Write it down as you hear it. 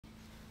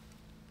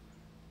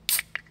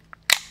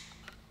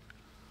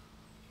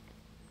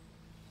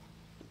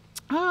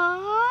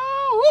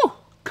Woo!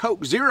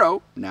 Coke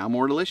Zero, now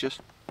more delicious.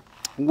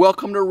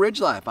 Welcome to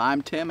RidgeLife.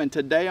 I'm Tim, and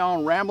today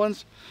on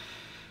Ramblings,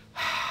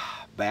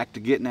 back to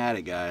getting at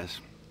it,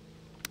 guys.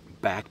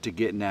 Back to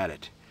getting at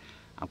it.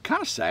 I'm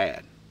kind of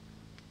sad,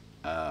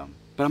 but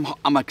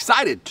I'm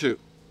excited too.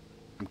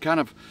 I'm kind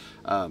of,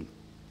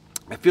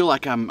 I feel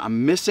like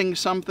I'm missing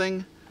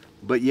something,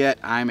 but yet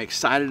I'm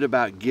excited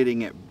about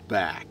getting it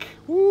back.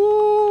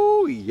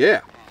 Woo,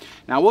 yeah.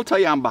 Now, I will tell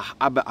you,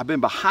 I've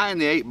been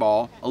behind the 8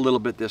 ball a little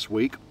bit this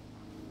week,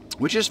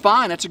 which is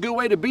fine. That's a good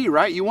way to be,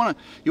 right? You want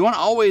to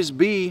always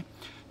be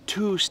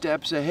 2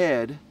 steps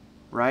ahead,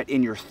 right,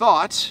 in your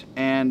thoughts,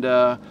 and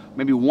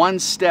maybe 1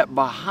 step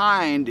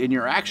behind in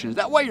your actions.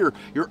 That way,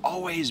 you're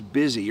always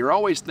busy. You're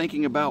always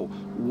thinking about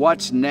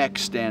what's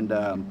next, and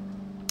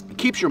it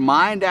keeps your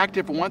mind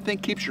active for one thing,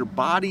 keeps your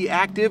body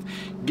active,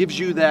 gives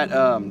you that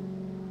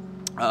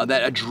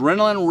that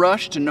adrenaline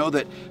rush to know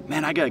that,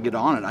 man, I gotta get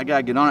on it,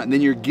 and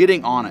then you're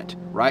getting on it,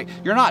 right?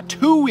 You're not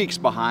 2 weeks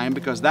behind,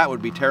 because that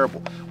would be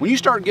terrible. When you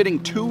start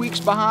getting 2 weeks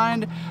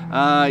behind,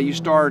 you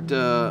start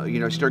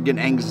getting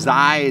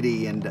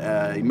anxiety, and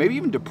maybe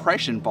even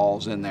depression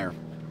falls in there.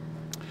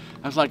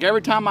 It's like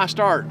every time I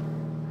start,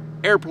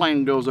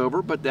 airplane goes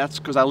over, but that's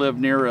because I live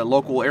near a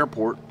local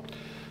airport.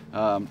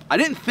 I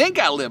didn't think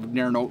I lived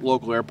near a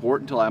local airport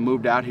until I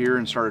moved out here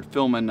and started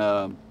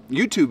filming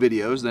YouTube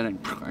videos. Then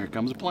here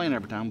comes a plane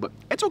every time, but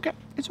it's okay.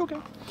 It's okay.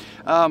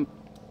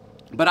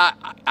 But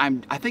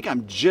I think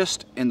I'm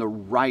just in the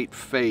right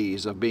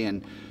phase of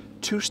being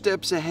 2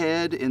 steps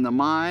ahead in the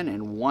mind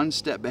and 1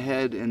 step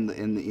ahead in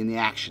the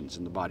actions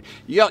in the body.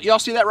 Y'all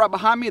see that right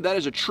behind me? That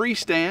is a tree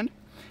stand.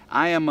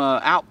 I am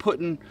out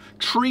putting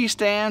tree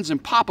stands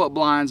and pop-up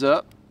blinds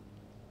up.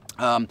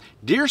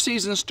 Deer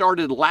season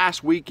started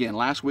last weekend.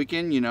 Last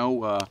weekend, you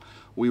know,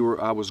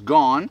 I was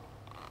gone.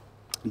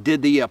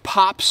 Did the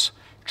Pops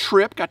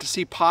trip, got to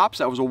see Pops.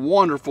 That was a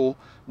wonderful,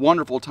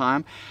 wonderful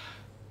time.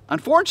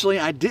 Unfortunately,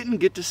 I didn't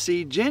get to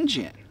see Jin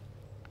Jin.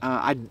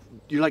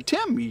 You're like,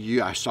 Tim,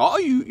 I saw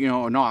you,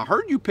 no, I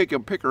heard you pick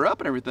her up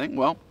and everything.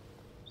 Well,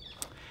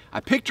 I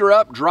picked her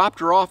up,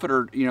 dropped her off at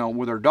her,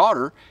 with her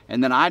daughter,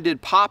 and then I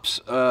did Pops.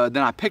 Then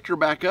I picked her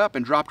back up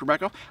and dropped her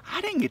back off.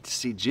 I didn't get to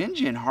see Jin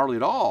Jin hardly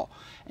at all.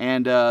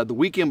 And the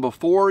weekend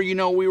before,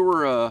 we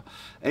were,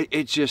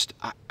 it's just,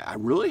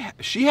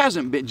 she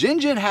hasn't been, Jin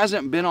Jin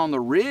hasn't been on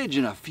the ridge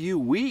in a few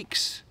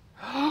weeks.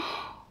 I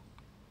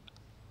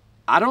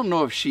don't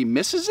know if she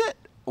misses it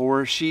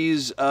or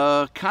she's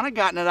kind of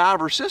gotten it out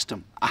of her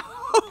system.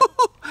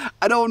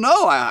 I don't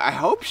know. I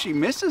hope she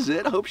misses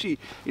it. I hope she,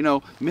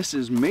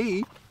 misses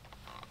me.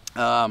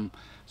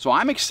 So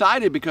I'm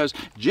excited because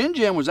Jin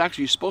Jin was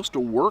actually supposed to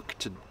work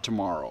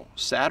tomorrow,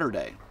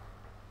 Saturday.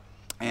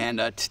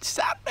 And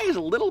Saturday is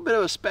a little bit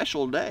of a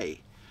special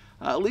day.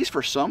 At least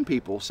for some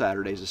people,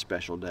 Saturday's a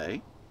special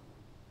day.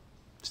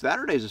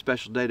 Saturday's a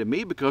special day to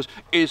me because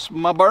it's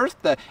my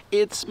birthday.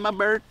 It's my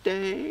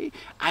birthday.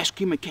 Ice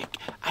cream and cake,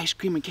 ice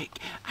cream and cake,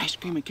 ice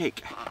cream and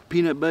cake.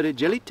 Peanut butter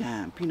jelly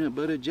time, peanut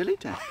butter jelly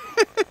time.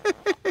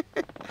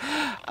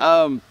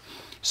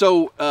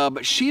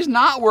 But she's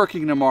not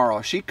working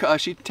tomorrow. She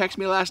texted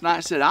me last night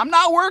and said, I'm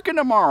not working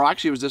tomorrow.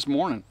 Actually, it was this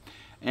morning.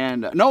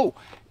 And no,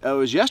 it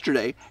was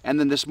yesterday. And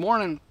then this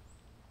morning,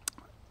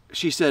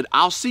 she said,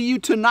 I'll see you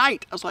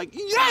tonight. I was like,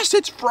 yes,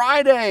 it's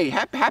Friday.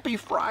 Happy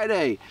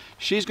Friday.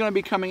 She's going to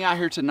be coming out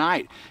here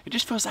tonight. It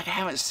just feels like I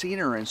haven't seen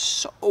her in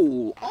so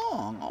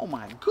long. Oh,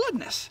 my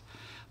goodness.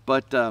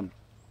 But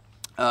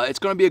it's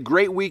going to be a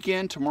great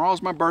weekend.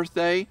 Tomorrow's my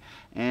birthday.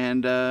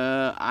 And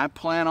I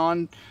plan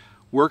on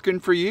working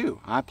for you.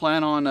 I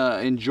plan on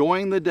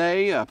enjoying the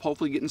day,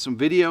 hopefully getting some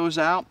videos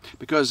out,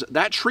 because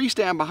that tree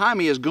stand behind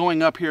me is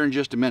going up here in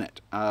just a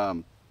minute.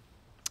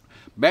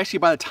 Basically,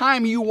 by the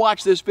time you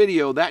watch this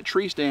video, that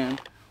tree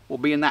stand will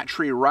be in that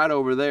tree right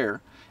over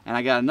there. And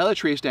I got another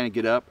tree stand to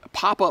get up,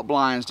 pop-up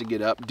blinds to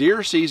get up.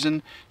 Deer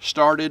season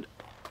started,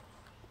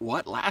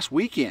 last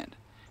weekend.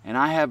 And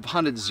I have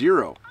hunted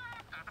 0.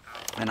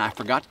 And I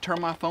forgot to turn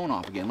my phone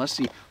off again. Let's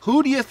see.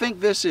 Who do you think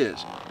this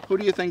is? Who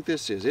do you think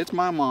this is? It's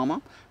my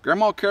mama.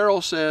 Grandma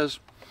Carol says,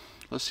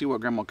 let's see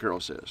what Grandma Carol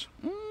says.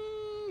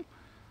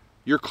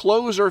 Your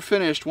clothes are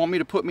finished. Want me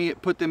to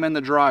put them in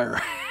the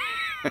dryer?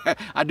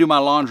 I do my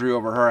laundry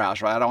over her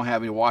house, right? I don't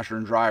have any washer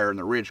and dryer in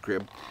the Ridge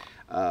crib.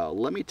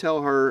 Let me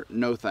tell her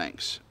no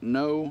thanks.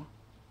 No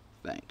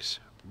thanks.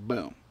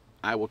 Boom.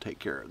 I will take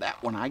care of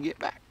that when I get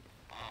back.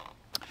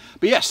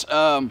 But yes,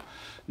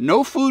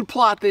 no food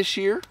plot this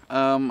year.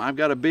 I've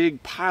got a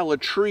big pile of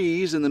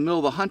trees in the middle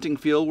of the hunting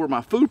field where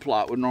my food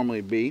plot would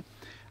normally be.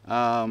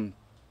 So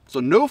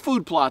no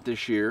food plot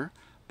this year,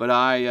 but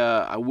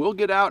I will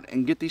get out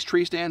and get these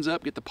tree stands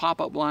up, get the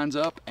pop-up blinds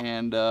up,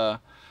 and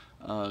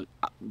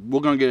we're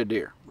going to get a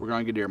deer. We're going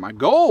to get a deer. My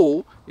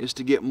goal is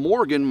to get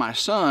Morgan, my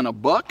son, a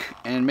buck,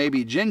 and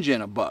maybe Jin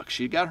Jin a buck.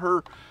 She got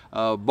her,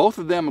 both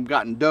of them have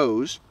gotten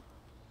does.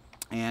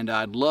 And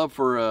I'd love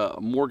for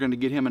Morgan to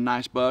get him a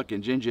nice buck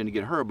and Jin Jin to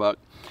get her a buck.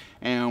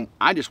 And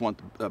I just want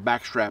the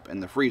backstrap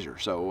and the freezer.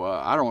 So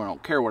I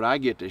don't care what I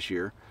get this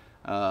year.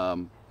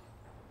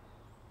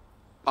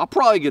 I'll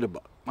probably get a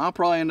buck. I'll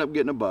probably end up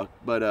getting a buck,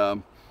 but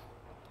I'm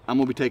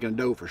gonna be taking a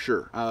doe for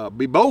sure.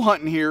 Be bow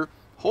hunting here.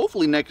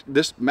 Hopefully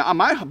I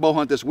might bow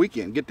hunt this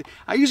weekend.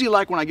 I usually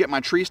like when I get my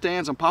tree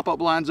stands and pop-up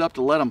blinds up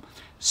to let them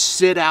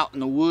sit out in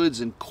the woods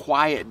and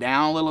quiet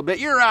down a little bit.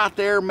 You're out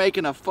there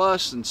making a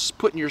fuss and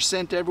putting your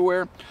scent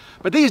everywhere.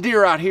 But these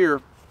deer out here,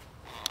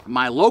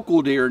 my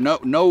local deer, you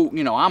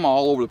know, I'm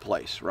all over the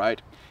place,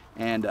 right?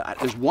 And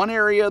there's one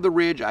area of the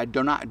ridge I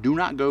do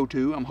not go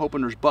to. I'm hoping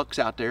there's bucks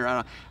out there.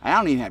 I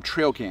don't even have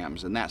trail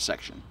cams in that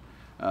section.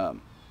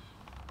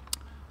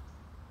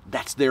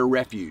 That's their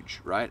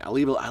refuge, right? I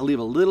leave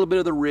a little bit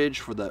of the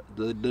ridge for the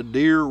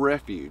deer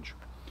refuge.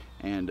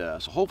 And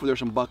so hopefully there's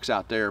some bucks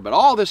out there. But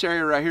all this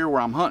area right here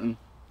where I'm hunting,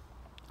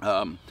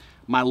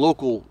 my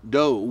local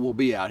doe will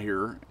be out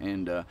here.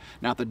 And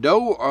now if the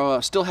doe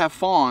still have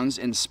fawns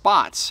in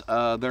spots,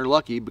 they're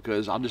lucky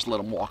because I'll just let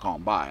them walk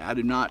on by. I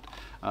do not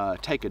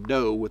take a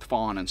doe with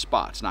fawn in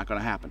spots. Not going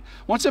to happen.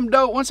 Once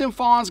them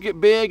fawns get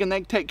big and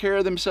they take care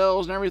of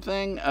themselves and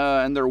everything,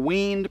 and they're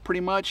weaned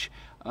pretty much,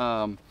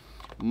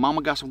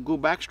 Mama got some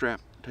good backstrap.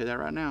 I'll tell you that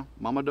right now.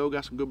 Mama doe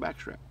got some good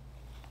backstrap.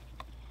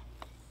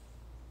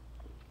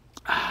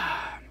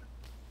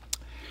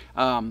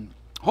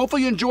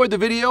 Hopefully you enjoyed the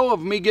video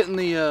of me getting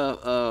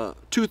the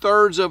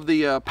 2/3 of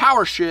the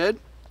power shed,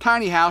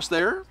 tiny house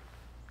there,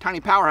 tiny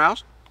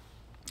powerhouse.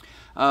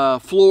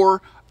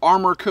 Floor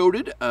armor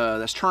coated.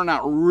 That's turned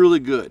out really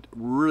good,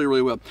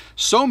 really well.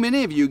 So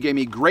many of you gave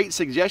me great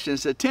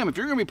suggestions. Said, Tim, if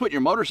you're going to be putting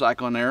your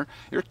motorcycle in there,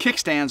 your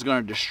kickstand's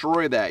going to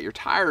destroy that. Your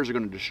tires are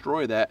going to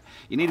destroy that.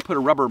 You need to put a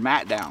rubber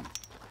mat down.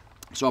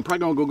 So I'm probably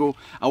going to go.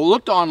 I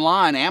looked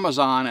online,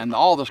 Amazon, and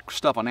all the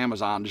stuff on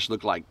Amazon just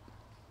looked like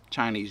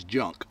Chinese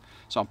junk.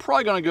 So I'm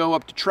probably going to go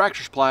up to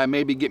Tractor Supply and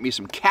maybe get me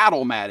some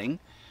cattle matting,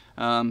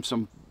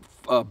 some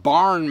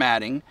barn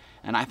matting.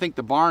 And I think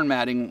the barn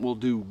matting will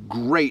do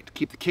great.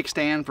 Keep the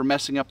kickstand from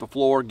messing up the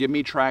floor, give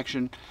me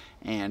traction.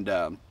 And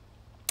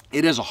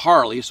it is a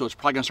Harley, so it's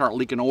probably gonna start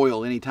leaking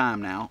oil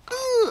anytime now.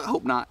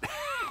 Hope not.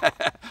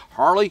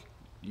 Harley,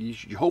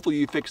 hopefully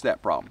you fix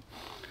that problem.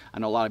 I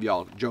know a lot of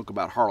y'all joke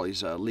about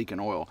Harleys leaking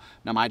oil.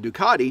 Now my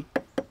Ducati,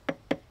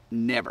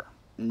 never.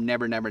 And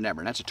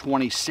that's a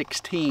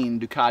 2016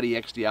 Ducati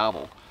X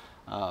Diavolo.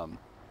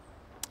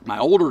 My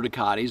older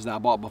Ducatis that I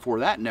bought before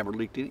that never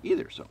leaked in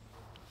either, so.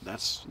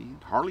 That's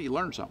hardly you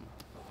learn something.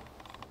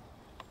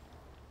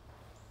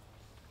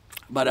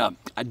 But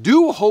I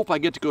do hope I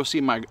get to go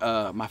see my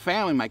my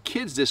family, my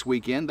kids this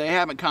weekend. They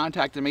haven't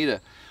contacted me to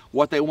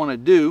what they want to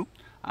do.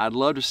 I'd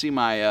love to see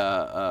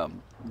my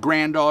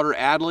granddaughter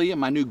Adley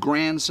and my new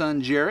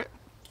grandson Jarrett.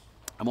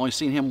 I've only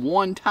seen him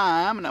one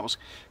time, and I was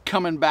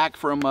coming back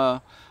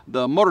from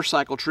the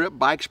motorcycle trip,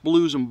 Bikes,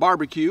 Blues, and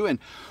Barbecue, and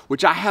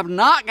which I have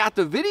not got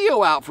the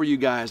video out for you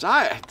guys.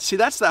 See,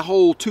 that's that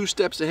whole 2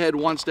 steps ahead,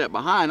 1 step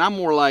behind. I'm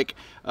more like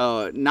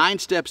 9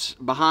 steps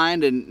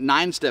behind and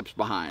 9 steps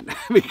behind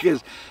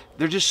because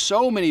there's just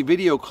so many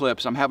video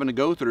clips I'm having to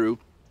go through,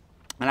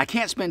 and I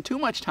can't spend too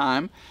much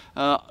time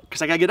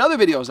because I gotta get other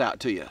videos out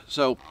to you.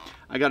 So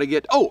I gotta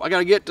get,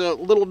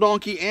 Little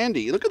Donkey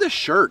Andy. Look at this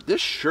shirt.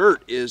 This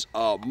shirt is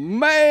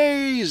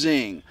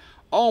amazing.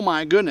 Oh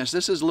my goodness,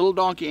 this is Little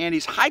Donkey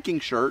Andy's hiking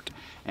shirt,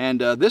 and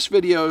this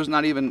video is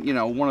not even, you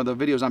know, one of the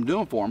videos I'm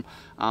doing for him.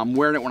 I'm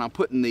wearing it when I'm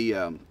putting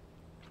the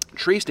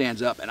tree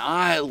stands up, and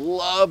I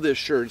love this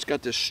shirt. It's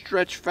got this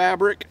stretch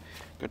fabric,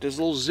 got this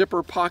little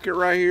zipper pocket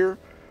right here.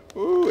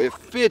 Ooh, it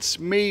fits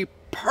me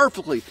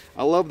perfectly.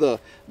 I love the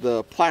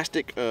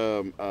plastic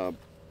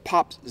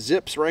pop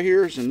zips right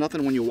here, so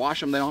nothing when you wash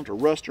them, they don't have to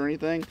rust or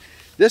anything.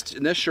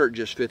 This shirt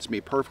just fits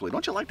me perfectly.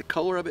 Don't you like the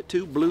color of it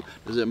too? Blue.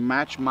 Does it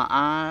match my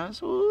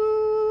eyes?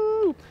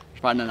 Ooh.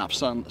 There's probably not enough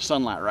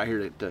sunlight right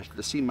here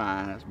to see my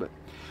eyes. But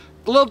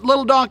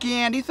Little Donkey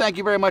Andy, thank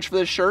you very much for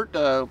this shirt.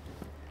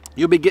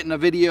 You'll be getting a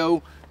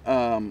video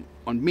on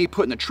me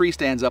putting the tree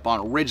stands up on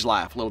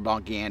RidgeLife, Little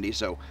Donkey Andy.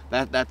 So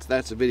that's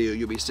the video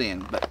you'll be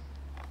seeing. But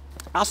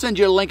I'll send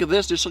you a link of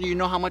this just so you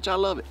know how much I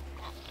love it.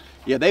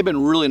 Yeah, they've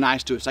been really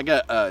nice to us. I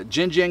got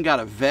Jen got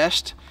a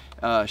vest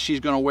she's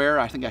gonna wear.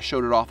 I think I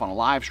showed it off on a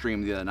live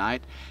stream the other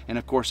night. And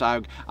of course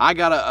I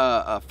got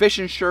a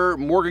fishing shirt.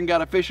 Morgan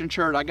got a fishing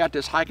shirt. I got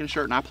this hiking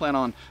shirt, and I plan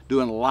on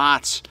doing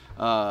lots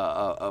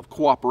of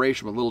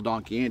cooperation with Little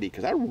Donkey Andy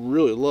because I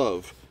really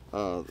love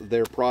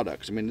their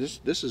products. I mean,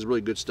 this is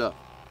really good stuff.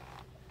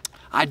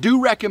 I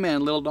do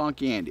recommend Little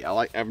Donkey Andy.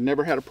 I've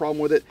never had a problem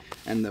with it,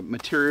 and the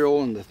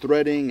material and the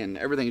threading and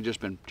everything has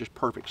just been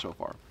perfect so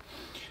far.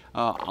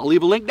 I'll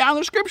leave a link down in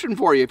the description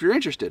for you if you're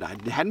interested. I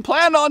hadn't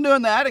planned on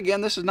doing that. Again,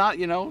 this is not,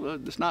 you know,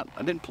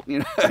 I didn't, you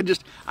know, I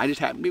just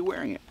happened to be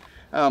wearing it.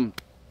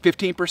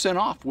 15%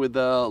 off with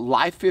the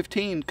Life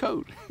 15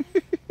 code.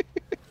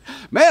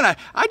 Man,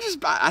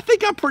 I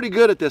think I'm pretty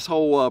good at this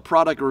whole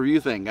product review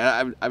thing.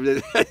 I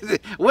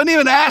wouldn't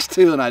even ask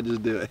to, and I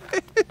just do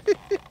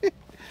it.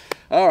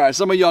 All right,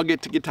 some of y'all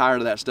get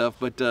tired of that stuff,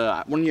 but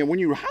when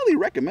you highly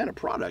recommend a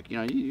product, you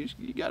know,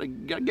 you gotta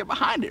get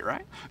behind it,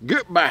 right?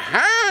 Get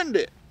behind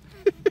it.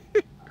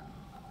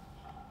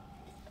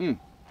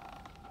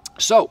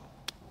 So,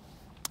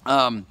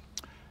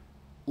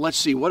 let's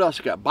see, what else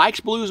you got? Bikes,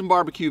 Blues, and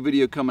Barbecue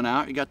video coming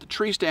out. You got the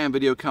tree stand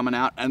video coming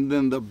out. And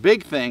then the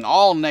big thing,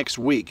 all next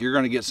week, you're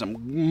going to get some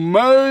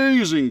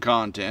amazing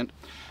content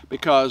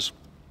because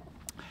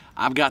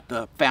I've got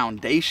the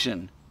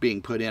foundation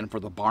being put in for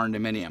the barn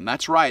dominium.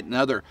 That's right,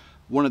 another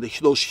one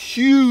of those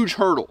huge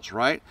hurdles,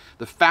 right?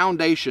 The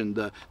foundation,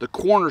 the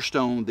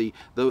cornerstone, the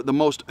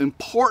most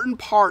important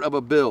part of a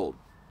build.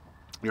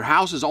 Your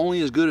house is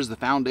only as good as the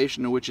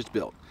foundation in which it's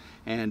built.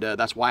 And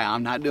that's why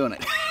I'm not doing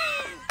it.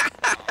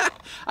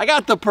 I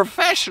got the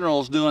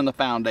professionals doing the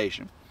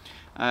foundation.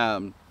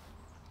 So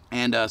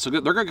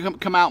they're going to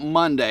come out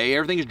Monday.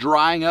 Everything's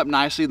drying up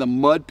nicely. The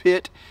mud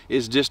pit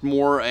is just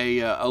more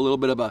a little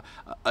bit of a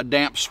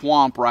damp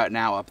swamp right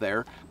now up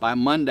there. By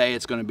Monday,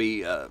 it's going to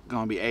be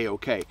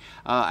a-okay.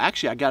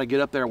 Actually, I got to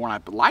get up there. What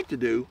I'd like to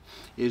do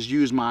is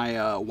use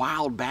my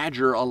Wild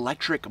Badger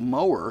electric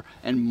mower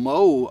and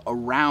mow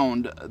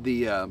around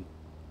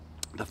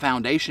the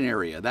foundation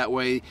area. That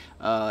way,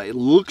 it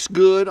looks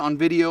good on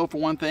video for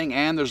one thing,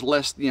 and there's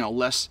less,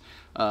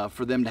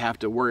 for them to have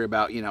to worry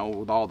about,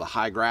 with all the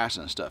high grass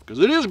and stuff, because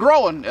it is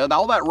growing.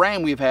 All that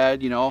rain we've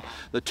had,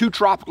 the 2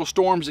 tropical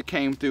storms that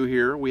came through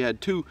here. We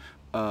had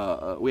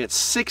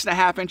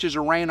 6.5 inches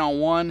of rain on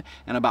one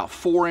and about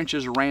 4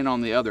 inches of rain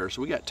on the other.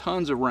 So we got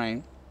tons of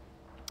rain.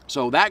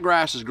 So that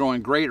grass is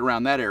growing great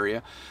around that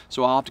area.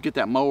 So I'll have to get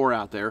that mower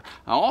out there.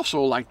 I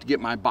also like to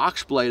get my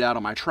box blade out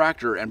on my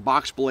tractor and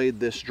box blade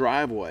this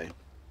driveway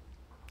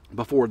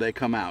before they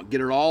come out. Get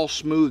it all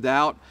smoothed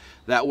out.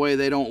 That way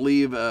they don't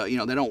leave, they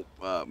don't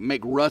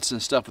make ruts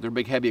and stuff with their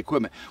big heavy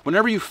equipment.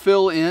 Whenever you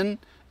fill in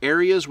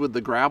areas with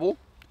the gravel,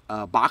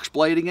 box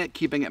blading it,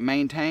 keeping it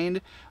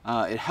maintained,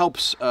 it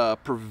helps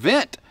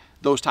prevent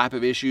those type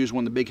of issues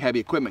when the big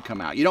heavy equipment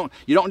come out. You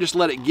don't just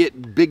let it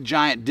get big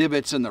giant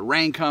divots and the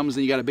rain comes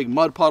and you got a big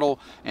mud puddle.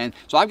 And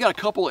so I've got a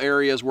couple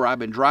areas where I've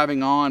been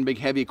driving on big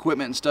heavy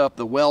equipment and stuff,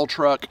 the well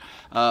truck,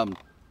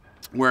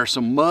 where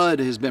some mud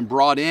has been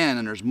brought in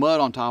and there's mud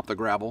on top of the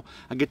gravel.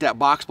 I get that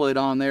box blade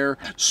on there,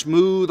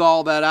 smooth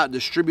all that out,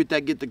 distribute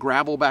that, get the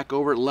gravel back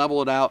over it,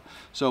 level it out.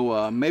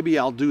 So maybe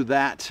I'll do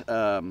that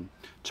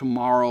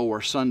tomorrow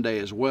or Sunday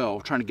as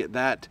well, trying to get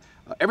that,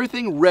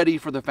 everything ready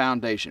for the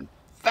foundation.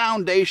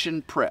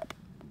 Foundation prep,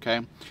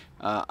 okay?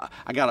 I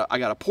got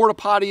a porta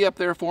potty up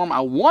there for them. I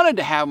wanted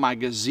to have my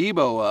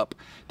gazebo up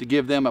to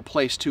give them a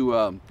place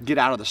to get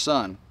out of the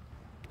sun,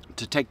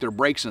 to take their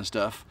breaks and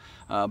stuff.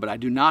 But I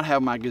do not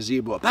have my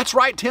gazebo up. That's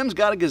right, Tim's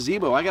got a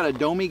gazebo. I got a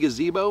domey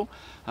gazebo.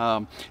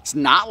 It's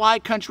not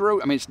like Country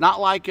Road. I mean, it's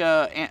not like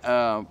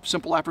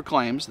Simple Life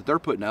Reclaims that they're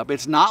putting up.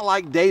 It's not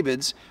like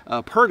David's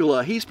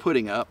pergola he's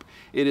putting up.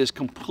 It is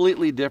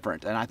completely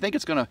different, and I think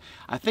it's gonna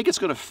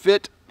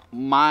fit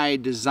my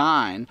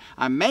design.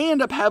 I may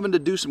end up having to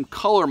do some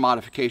color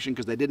modification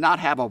because they did not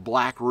have a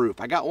black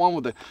roof. I got one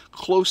with a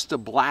close to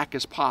black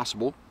as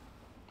possible,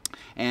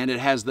 and it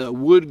has the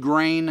wood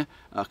grain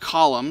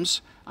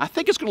columns. I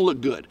think it's going to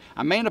look good.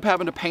 I may end up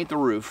having to paint the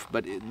roof,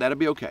 but that'll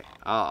be okay.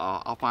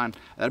 I'll find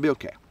that'll be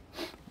okay.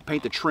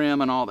 Paint the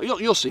trim and all that.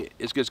 You'll see it.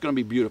 It's going to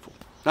be beautiful.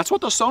 That's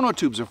what the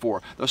sonotubes are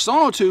for. The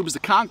sonotubes, the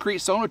concrete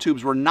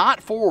sonotubes, were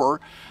not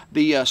for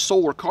the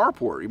solar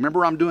carport.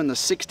 Remember, I'm doing the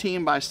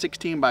 16 by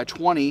 16 by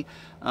 20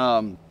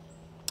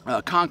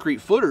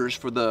 concrete footers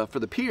for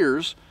the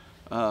piers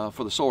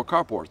for the solar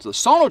carports. The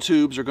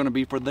sonotubes are going to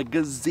be for the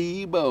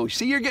gazebo.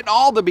 See, you're getting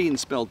all the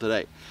beans spilled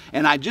today.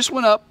 And I just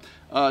went up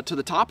to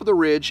the top of the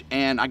ridge,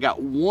 and I got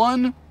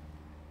one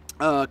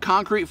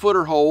concrete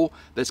footer hole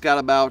that's got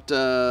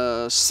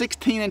about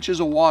 16 inches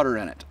of water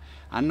in it.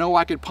 I know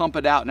I could pump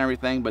it out and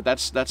everything, but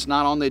that's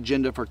not on the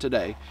agenda for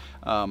today.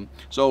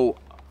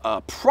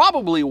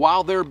 Probably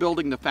while they're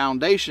building the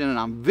foundation and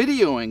I'm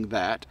videoing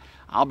that,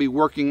 I'll be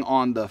working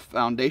on the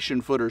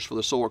foundation footers for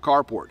the solar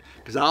carport,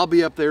 because I'll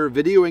be up there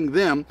videoing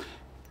them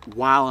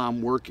while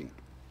I'm working.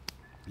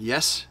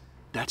 Yes,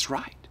 that's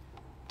right.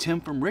 Tim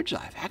from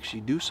RidgeLife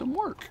actually do some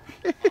work.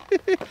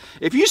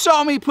 If you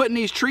saw me putting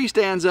these tree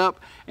stands up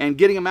and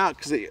getting them out,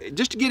 because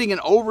just getting it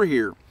over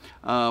here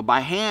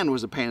by hand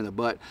was a pain in the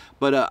butt,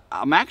 but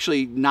I'm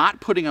actually not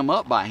putting them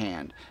up by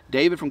hand.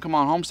 David from Come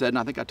On Homestead, and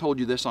I think I told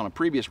you this on a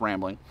previous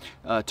rambling,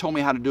 told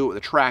me how to do it with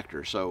a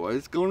tractor, so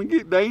it's going to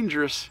get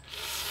dangerous.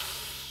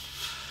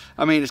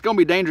 I mean, it's going to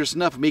be dangerous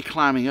enough of me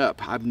climbing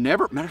up. I've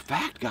never, matter of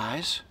fact,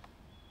 guys,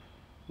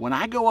 when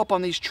I go up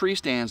on these tree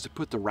stands to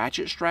put the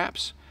ratchet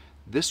straps,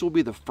 this will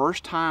be the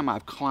first time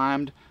I've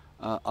climbed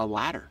a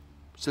ladder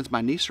since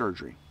my knee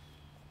surgery.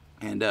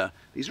 And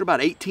these are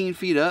about 18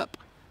 feet up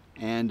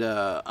and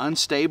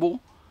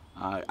unstable.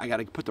 I got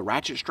to put the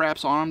ratchet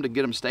straps on them to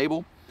get them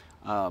stable.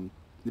 It'll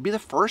be the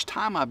first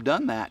time I've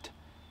done that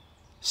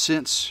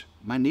since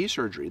my knee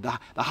surgery. The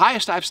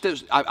highest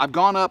I've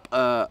gone up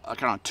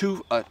kind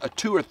of a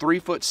 2 or 3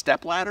 foot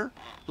step ladder,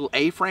 little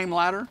A-frame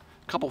ladder,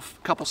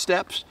 couple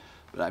steps.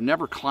 But I've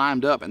never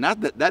climbed up, and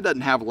that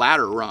doesn't have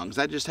ladder rungs.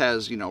 That just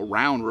has,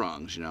 round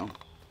rungs,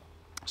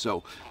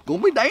 So,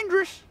 gonna be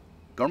dangerous.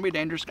 Gonna be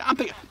dangerous. I'm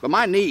thinking, but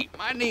my knee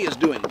is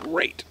doing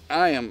great.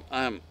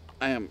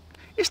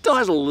 It's It still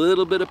has a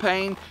little bit of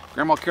pain.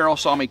 Grandma Carol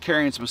saw me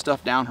carrying some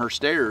stuff down her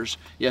stairs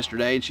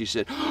yesterday, and she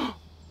said,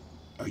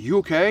 "Are you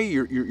okay?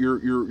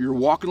 You're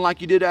walking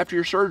like you did after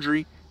your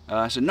surgery."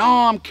 I said, "No,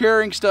 I'm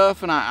carrying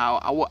stuff," and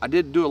I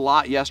did do a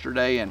lot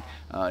yesterday, and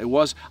it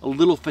was a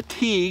little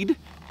fatigued,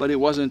 but it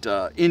wasn't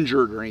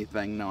injured or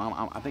anything.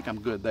 No, I think I'm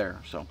good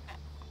there. So.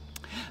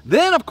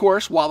 Then, of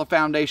course, while the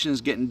foundation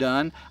is getting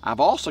done, I've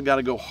also got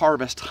to go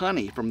harvest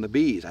honey from the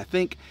bees. I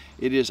think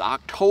it is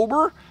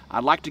October.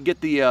 I'd like to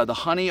get the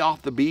honey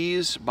off the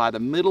bees by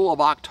the middle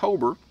of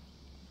October.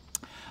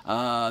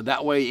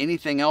 That way,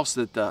 anything else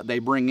that they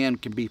bring in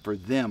can be for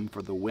them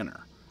for the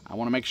winter. I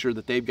want to make sure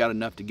that they've got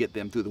enough to get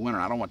them through the winter.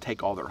 I don't want to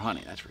take all their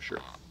honey, that's for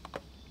sure.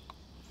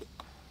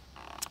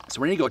 So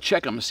we need to go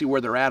check them and see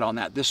where they're at on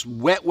that. This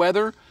wet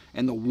weather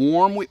and the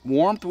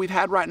warmth we've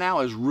had right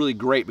now is really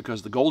great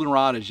because the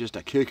goldenrod is just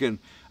a kicking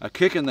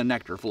the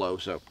nectar flow.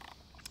 So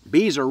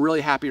bees are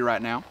really happy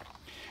right now.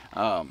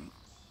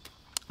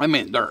 I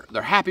mean,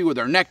 they're happy with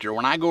their nectar.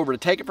 When I go over to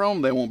take it from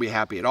them, they won't be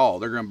happy at all.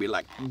 They're going to be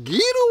like, "Get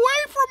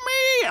away from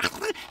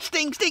me!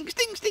 Sting, sting,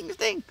 sting, sting,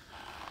 sting."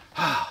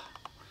 I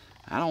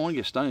don't want to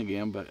get stung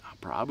again, but I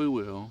probably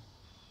will.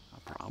 I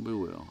probably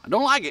will. I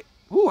don't like it.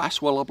 Ooh, I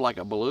swell up like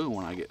a balloon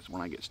when I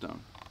get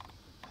stung.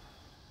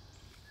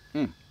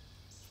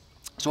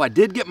 So I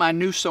did get my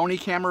new Sony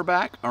camera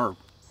back, or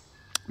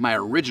my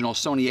original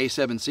Sony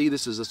A7C.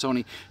 This is a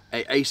Sony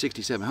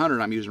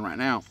A6700 I'm using right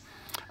now.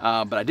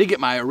 But I did get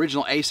my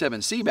original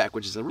A7C back,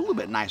 which is a little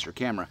bit nicer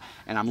camera.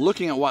 And I'm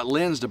looking at what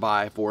lens to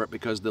buy for it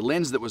because the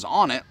lens that was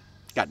on it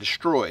got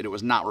destroyed. It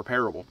was not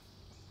repairable.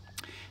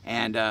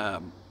 And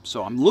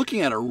so I'm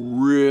looking at a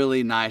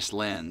really nice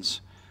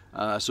lens.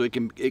 So it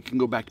can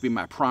go back to be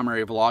my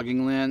primary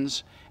vlogging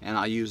lens, and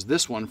I'll use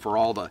this one for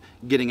all the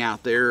getting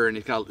out there, and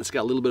it's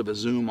got a little bit of a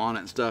zoom on it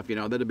and stuff. You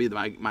know, that'll be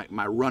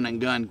my run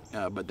and gun,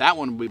 but that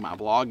one will be my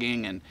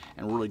vlogging and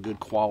really good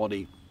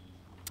quality.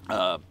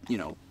 You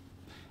know,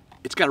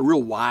 it's got a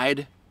real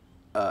wide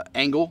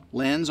angle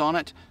lens on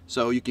it,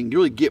 so you can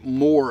really get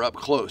more up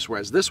close.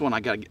 Whereas this one,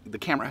 the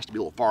camera has to be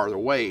a little farther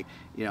away,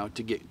 you know,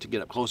 to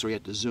get up closer. You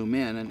have to zoom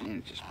in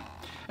and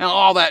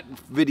all that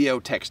video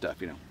tech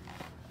stuff, you know.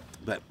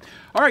 But,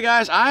 all right,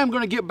 guys, I am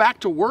going to get back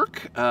to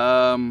work.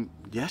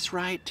 Yes,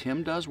 right,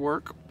 Tim does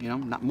work. You know,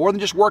 not more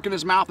than just working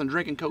his mouth and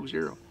drinking Coke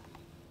Zero.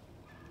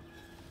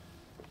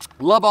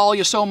 Love all of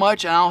you so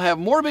much, and I'll have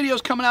more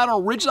videos coming out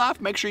on RidgeLife.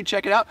 Make sure you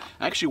check it out.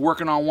 I'm actually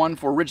working on one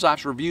for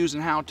RidgeLife's reviews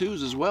and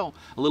how-tos as well.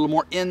 A little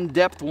more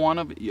in-depth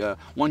one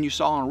you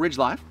saw on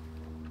RidgeLife.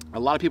 A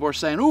lot of people are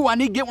saying, "Ooh, I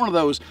need to get one of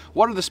those.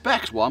 What are the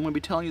specs?" Well, I'm going to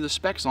be telling you the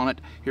specs on it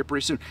here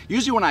pretty soon.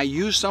 Usually when I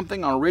use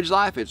something on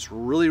RidgeLife, it's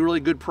really, really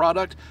good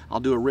product. I'll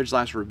do a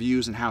RidgeLife's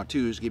reviews and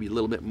how-tos, give you a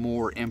little bit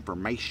more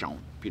information,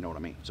 if you know what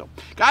I mean. So,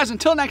 guys,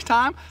 until next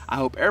time, I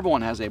hope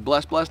everyone has a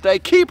blessed, blessed day.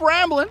 Keep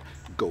rambling.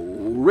 Go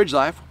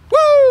RidgeLife.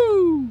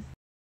 Woo!